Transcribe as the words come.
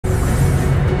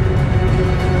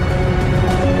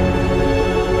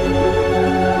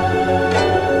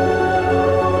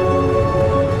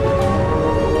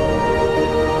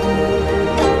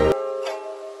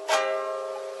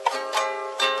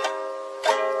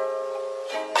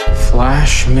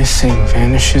Flash missing,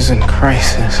 vanishes in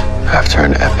crisis. After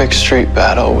an epic street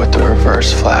battle with the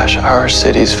Reverse Flash, our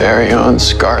city's very own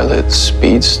Scarlet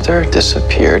Speedster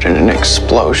disappeared in an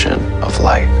explosion of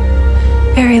light.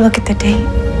 Barry, look at the date.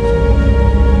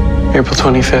 April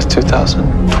 25th,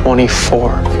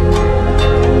 2024.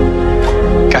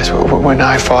 Guys, when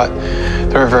I fought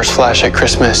the Reverse Flash at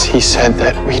Christmas, he said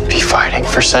that we'd be fighting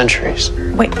for centuries.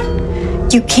 Wait,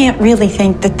 you can't really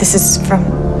think that this is from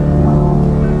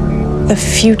the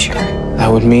future. That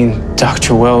would mean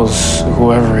Dr. Wells,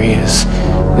 whoever he is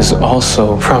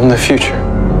also From the future.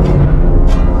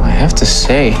 I have to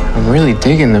say, I'm really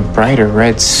digging the brighter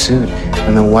red suit.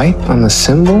 And the white on the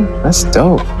symbol? That's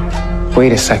dope.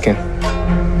 Wait a second.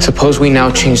 Suppose we now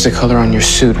change the color on your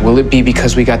suit. Will it be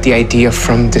because we got the idea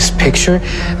from this picture?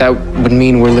 That would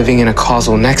mean we're living in a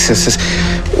causal nexus.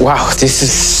 Wow, this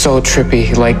is so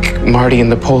trippy, like Marty and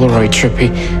the Polaroid trippy.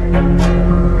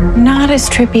 Not as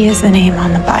trippy as the name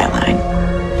on the byline.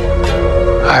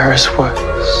 Iris was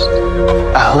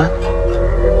Alan?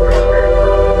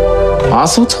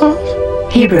 Mazel tov?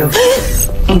 Hebrew,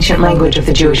 ancient language of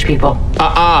the Jewish people.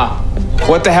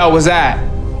 What the hell was that?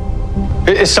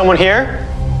 Is someone here?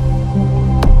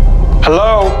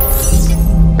 Hello?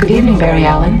 Good evening, Barry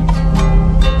Allen.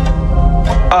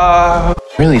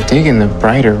 Really digging the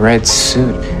brighter red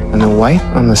suit. And the white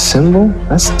on the symbol?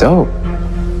 That's dope.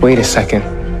 Wait a second.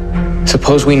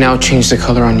 Suppose we now change the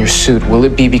color on your suit. Will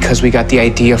it be because we got the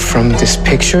idea from this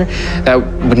picture? That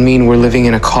would mean we're living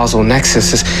in a causal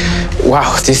nexus.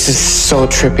 Wow, this is so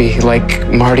trippy, like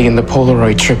Marty and the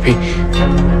Polaroid trippy.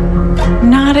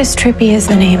 Not as trippy as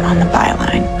the name on the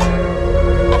byline.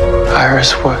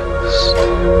 Iris was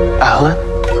Alan?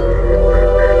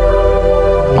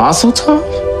 Mazel tov?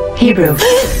 Hebrew,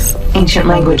 ancient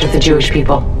language of the Jewish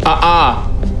people.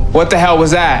 What the hell was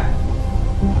that?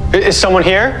 Is someone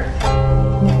here?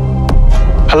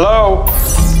 Hello?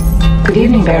 Good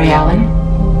evening, Barry Allen.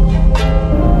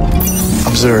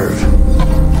 Observe,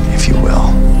 if you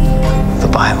will, the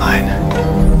byline.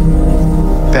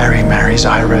 Barry marries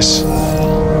Iris.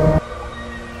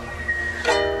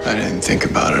 I didn't think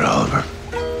about it, Oliver.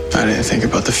 I didn't think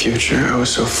about the future. I was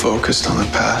so focused on the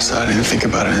past, I didn't think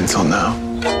about it until now.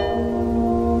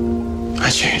 I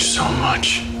changed so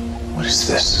much. What is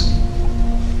this?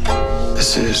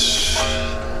 This is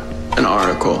an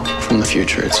article from the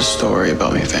future. It's a story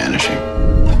about me vanishing.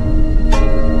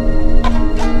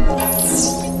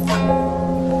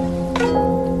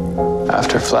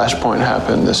 After Flashpoint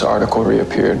happened, this article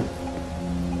reappeared.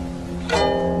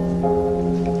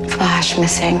 Flash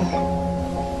missing.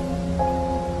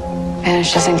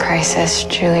 Vanishes in crisis.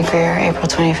 Julie Greer, April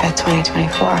 25th,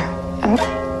 2024.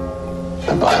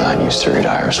 The byline used to read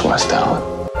Iris West Allen.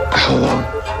 How long?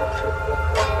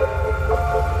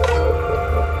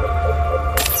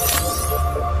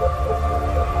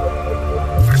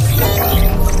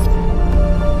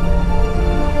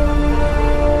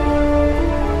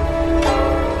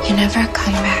 You never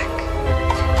come back.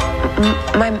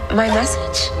 My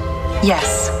message?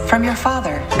 Yes, from your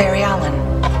father, Barry Allen.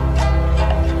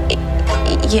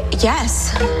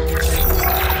 Yes.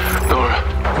 Nora,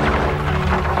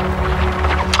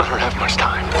 I don't have much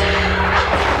time.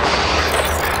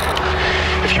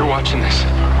 If you're watching this,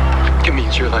 it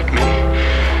means you're like me.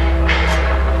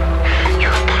 You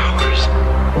have powers.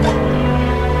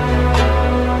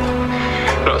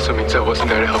 It also means I wasn't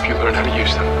there to help you learn how to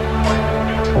use them.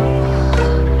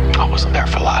 I wasn't there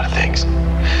for a lot of things.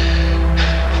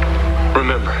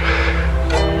 Remember,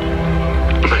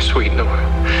 my sweet Nora,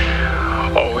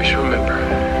 always remember,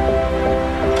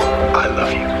 I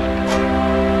love you.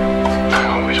 I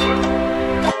always will.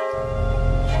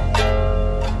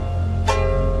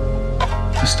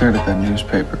 I stared at that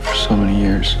newspaper for so many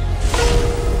years.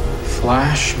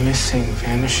 Flash missing,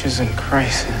 vanishes in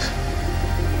crisis.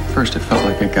 First, it felt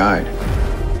like a guide.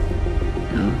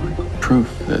 You know, like proof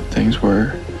that things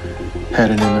were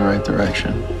headed in the right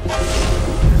direction.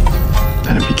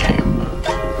 Then it became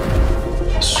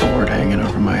a sword hanging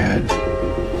over my head.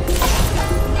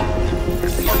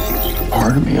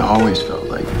 Part of me always felt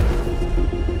like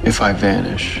if I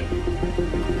vanish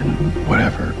in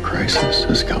whatever crisis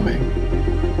is coming,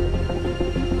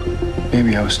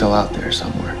 maybe I was still out there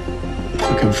somewhere,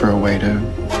 looking for a way to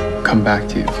come back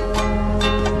to you.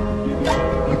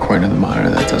 According to the monitor,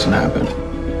 that doesn't happen.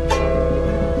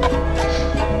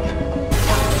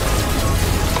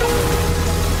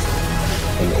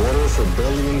 In order for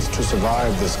billions to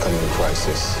survive this coming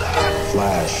crisis,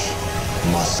 Flash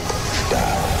must